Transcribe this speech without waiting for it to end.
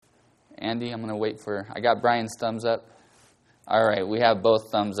Andy, I'm going to wait for... I got Brian's thumbs up. All right, we have both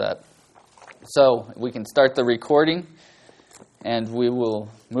thumbs up. So we can start the recording, and we will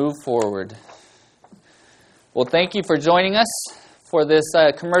move forward. Well, thank you for joining us for this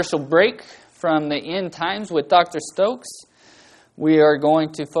commercial break from the End Times with Dr. Stokes. We are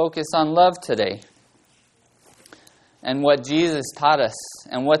going to focus on love today and what Jesus taught us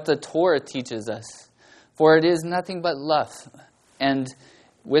and what the Torah teaches us. For it is nothing but love. And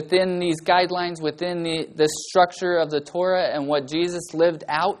within these guidelines, within the structure of the Torah and what Jesus lived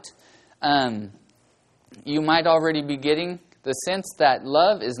out, you might already be getting the sense that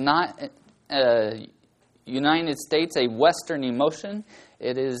love is not United States, a Western emotion.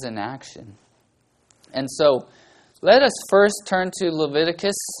 It is an action. And so, let us first turn to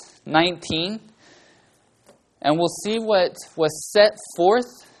Leviticus 19, and we'll see what was set forth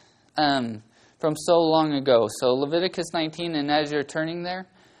from so long ago. So Leviticus 19, and as you're turning there,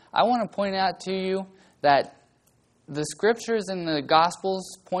 I want to point out to you that the Scriptures and the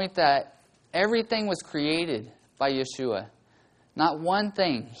Gospels point that everything was created by Yeshua. Not one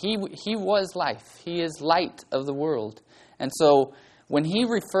thing. He was life. He is light of the world. And so when he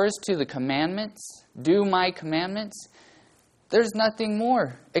refers to the commandments, do my commandments, there's nothing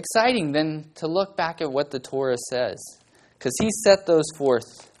more exciting than to look back at what the Torah says. Because he set those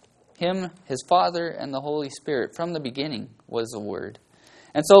forth. Him, his Father, and the Holy Spirit from the beginning was the Word.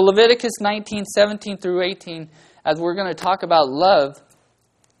 And so Leviticus 19, 17 through 18, as we're going to talk about love,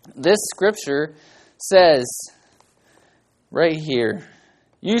 this scripture says right here,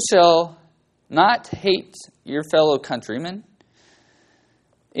 you shall not hate your fellow countrymen.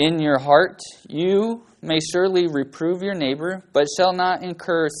 In your heart you may surely reprove your neighbor, but shall not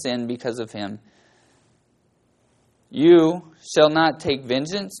incur sin because of him. You shall not take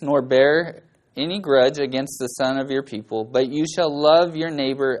vengeance, nor bear any grudge against the son of your people, but you shall love your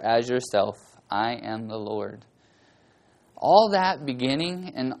neighbor as yourself. I am the Lord. All that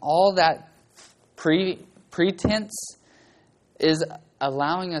beginning and all that pretense is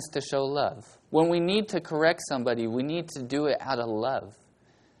allowing us to show love. When we need to correct somebody, we need to do it out of love.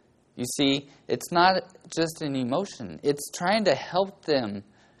 You see, it's not just an emotion. It's trying to help them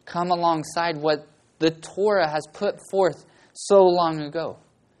come alongside what the Torah has put forth so long ago.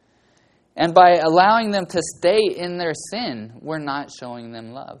 And by allowing them to stay in their sin, we're not showing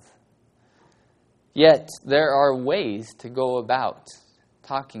them love. Yet, there are ways to go about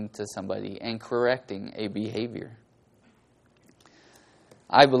talking to somebody and correcting a behavior.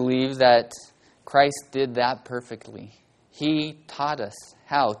 I believe that Christ did that perfectly. He taught us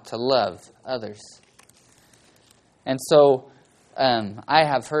how to love others. And so, I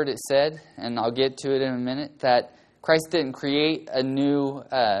have heard it said, and I'll get to it in a minute, that Christ didn't create a new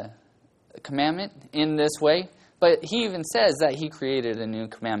commandment in this way, but he even says that he created a new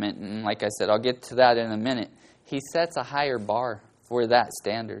commandment, and like I said, I'll get to that in a minute. He sets a higher bar for that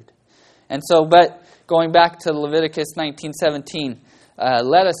standard. And so, but going back to Leviticus 19:17,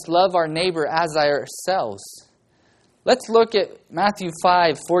 let us love our neighbor as ourselves. Let's look at Matthew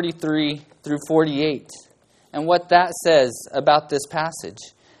 5:43 through 48 and what that says about this passage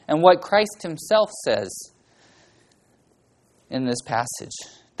and what Christ himself says in this passage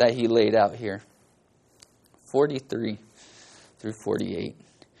that he laid out here. 43 through 48.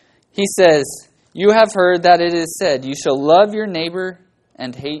 He says, you have heard that it is said, you shall love your neighbor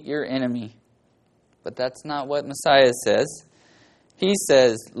and hate your enemy. But that's not what Messiah says. He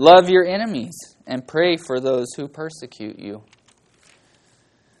says, love your enemies and pray for those who persecute you,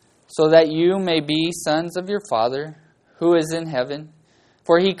 so that you may be sons of your Father who is in heaven.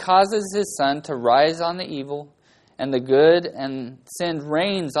 For he causes his sun to rise on the evil and the good, and send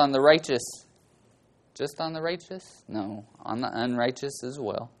rains on the righteous. Just on the righteous? No, on the unrighteous as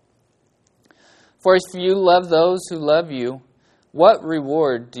well. For if you love those who love you, what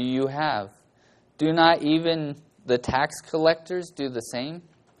reward do you have? Do not even the tax collectors do the same?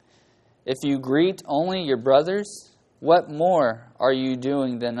 If you greet only your brothers, what more are you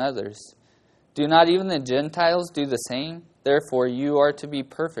doing than others? Do not even the Gentiles do the same? Therefore you are to be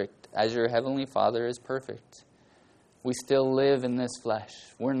perfect, as your heavenly Father is perfect. We still live in this flesh.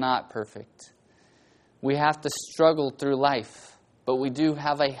 We're not perfect. We have to struggle through life, but we do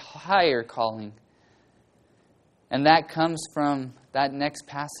have a higher calling. And that comes from that next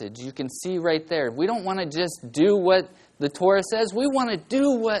passage. You can see right there. We don't want to just do what the Torah says. We want to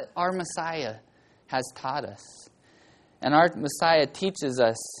do what our Messiah has taught us. And our Messiah teaches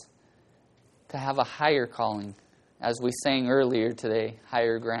us to have a higher calling, as we sang earlier today,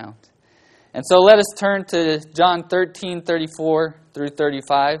 higher ground. And so let us turn to John 13:34 through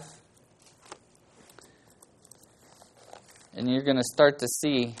 35. And you're going to start to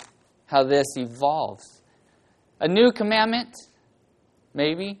see how this evolves. A new commandment?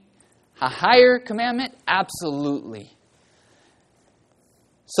 Maybe. A higher commandment? Absolutely.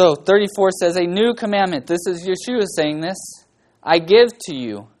 So 34 says, a new commandment. This is Yeshua saying this. I give to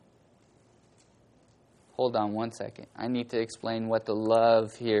you. Hold on one second. I need to explain what the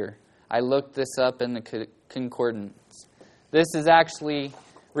love here. I looked this up in the concordance. This is actually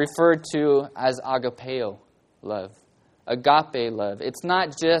referred to as agapeo love. Agape love. It's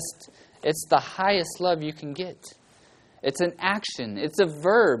not just, it's the highest love you can get. It's an action. It's a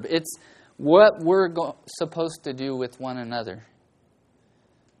verb. It's what we're supposed to do with one another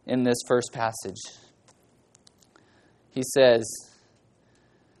in this first passage. He says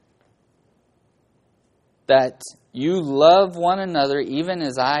that you love one another even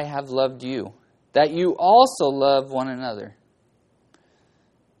as I have loved you. That you also love one another.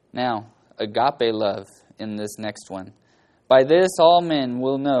 Now, agape love in this next one. By this all men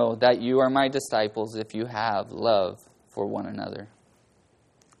will know that you are my disciples if you have love for one another.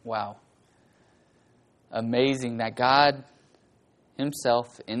 Wow. Amazing that God Himself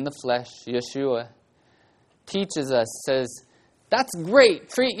in the flesh, Yeshua, teaches us, says, that's great,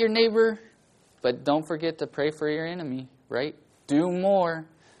 treat your neighbor, but don't forget to pray for your enemy, right? Do more.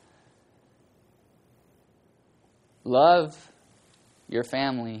 Love your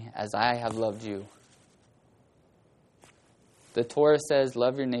family as I have loved you. The Torah says,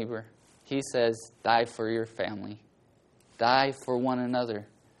 love your neighbor. He says, die for your family. Die for one another.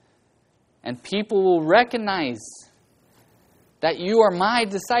 And people will recognize that you are my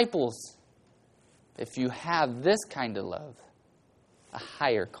disciples if you have this kind of love. A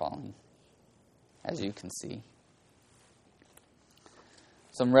higher calling, as you can see.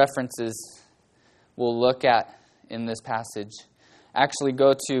 Some references we'll look at in this passage. Actually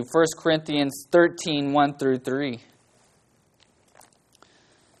go to 1 Corinthians 13, 1 through 3.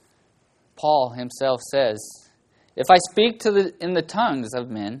 Paul himself says, if I speak in the tongues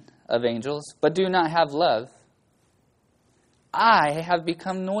of men, of angels, but do not have love, I have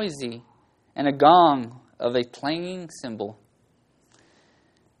become noisy and a gong of a clanging cymbal.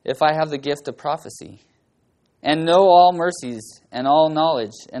 If I have the gift of prophecy and know all mercies and all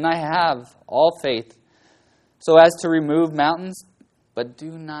knowledge, and I have all faith so as to remove mountains, but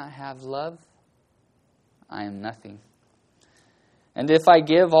do not have love, I am nothing. And if I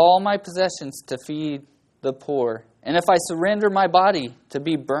give all my possessions to feed the poor, and if I surrender my body to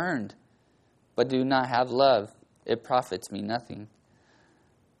be burned, but do not have love, it profits me nothing.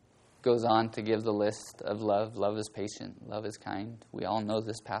 Goes on to give the list of love. Love is patient. Love is kind. We all know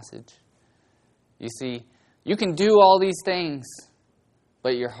this passage. You see, you can do all these things,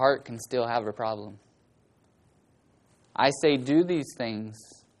 but your heart can still have a problem. I say do these things.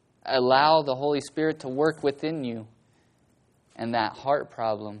 Allow the Holy Spirit to work within you, and that heart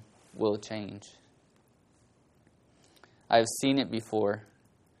problem will change. I've seen it before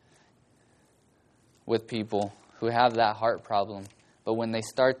with people who have that heart problem. But when they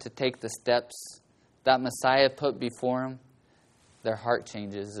start to take the steps that Messiah put before them, their heart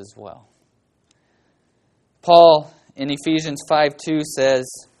changes as well. Paul in Ephesians 5:2 says,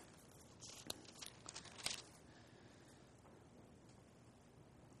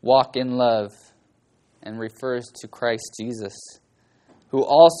 walk in love, and refers to Christ Jesus, who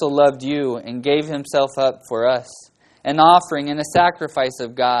also loved you and gave himself up for us, an offering and a sacrifice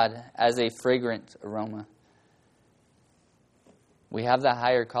of God as a fragrant aroma. We have that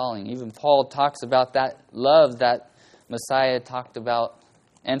higher calling. Even Paul talks about that love that Messiah talked about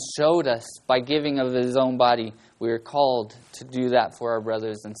and showed us by giving of his own body. We are called to do that for our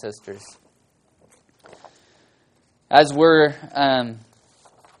brothers and sisters. As we're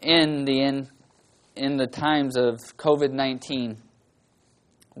in the times of COVID-19,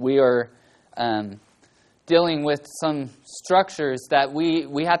 we are dealing with some structures that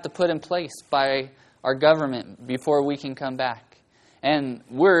we have to put in place by our government before we can come back. And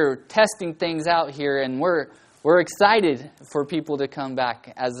we're testing things out here, and we're excited for people to come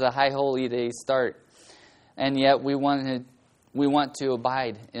back as the High Holy Days start. And yet we want to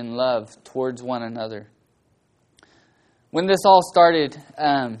abide in love towards one another. When this all started,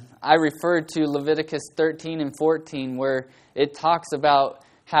 I referred to Leviticus 13 and 14, where it talks about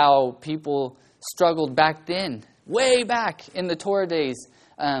how people struggled back then, way back in the Torah days,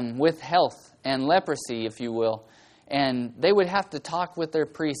 with health and leprosy, if you will. And they would have to talk with their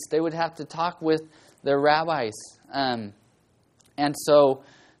priests. They would have to talk with their rabbis. And so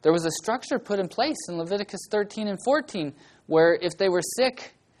there was a structure put in place in Leviticus 13 and 14 where if they were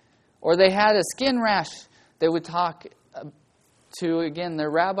sick or they had a skin rash, they would talk to, again,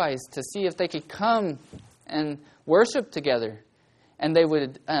 their rabbis to see if they could come and worship together. and they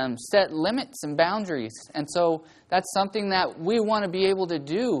would set limits and boundaries. And so that's something that we want to be able to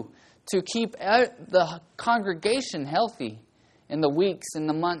do to keep the congregation healthy in the weeks and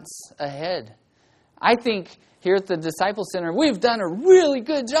the months ahead. I think here at the Disciple Center, we've done a really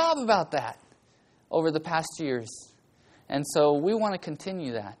good job about that over the past years. And so we want to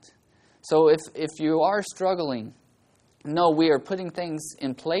continue that. So if you are struggling, no, we are putting things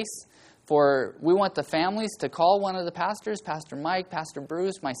in place we want the families to call one of the pastors, Pastor Mike, Pastor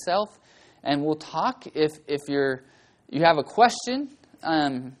Bruce, myself, and we'll talk if you have a question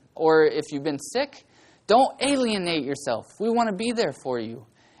or if you've been sick. Don't alienate yourself. We want to be there for you.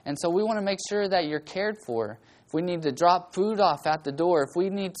 And so we want to make sure that you're cared for. If we need to drop food off at the door, if we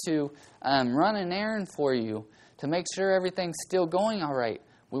need to run an errand for you to make sure everything's still going all right,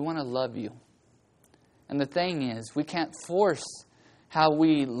 we want to love you. And the thing is, we can't force how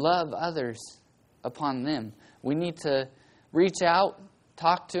we love others upon them. We need to reach out,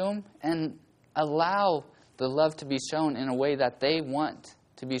 talk to them, and allow the love to be shown in a way that they want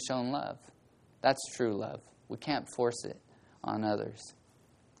to be shown love. That's true love. We can't force it on others.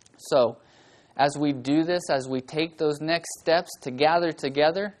 So, as we do this, as we take those next steps to gather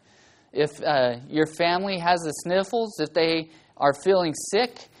together, if your family has the sniffles, if they are feeling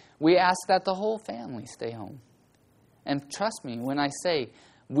sick, we ask that the whole family stay home. And trust me when I say,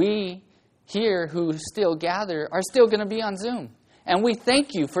 we here who still gather are still going to be on Zoom. And we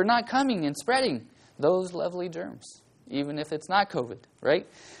thank you for not coming and spreading those lovely germs, even if it's not COVID, right?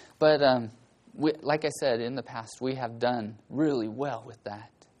 But like I said in the past, we have done really well with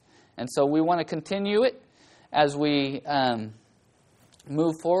that. And so we want to continue it as we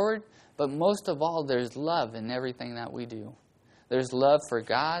move forward. But most of all, there's love in everything that we do. There's love for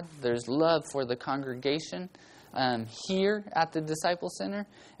God. There's love for the congregation here at the Disciple Center.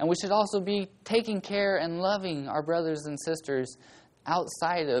 And we should also be taking care and loving our brothers and sisters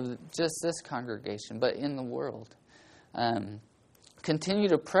outside of just this congregation, but in the world. Continue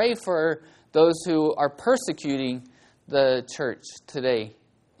to pray for those who are persecuting the church today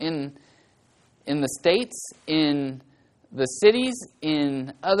in the States, in the cities,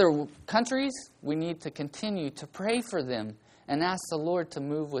 in other countries. We need to continue to pray for them and ask the Lord to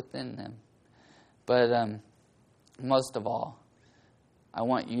move within them. But most of all, I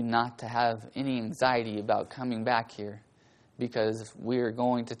want you not to have any anxiety about coming back here, because we are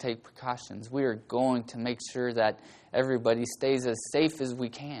going to take precautions. We are going to make sure that everybody stays as safe as we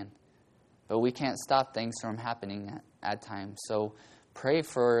can. But we can't stop things from happening at times. So pray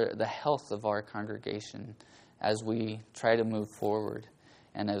for the health of our congregation as we try to move forward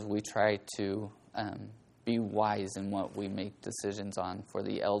and as we try to be wise in what we make decisions on for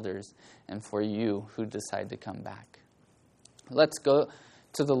the elders and for you who decide to come back. Let's go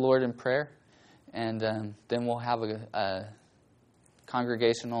to the Lord in prayer, and then we'll have a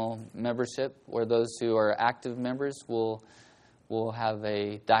congregational membership where those who are active members will have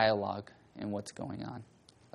a dialogue in what's going on.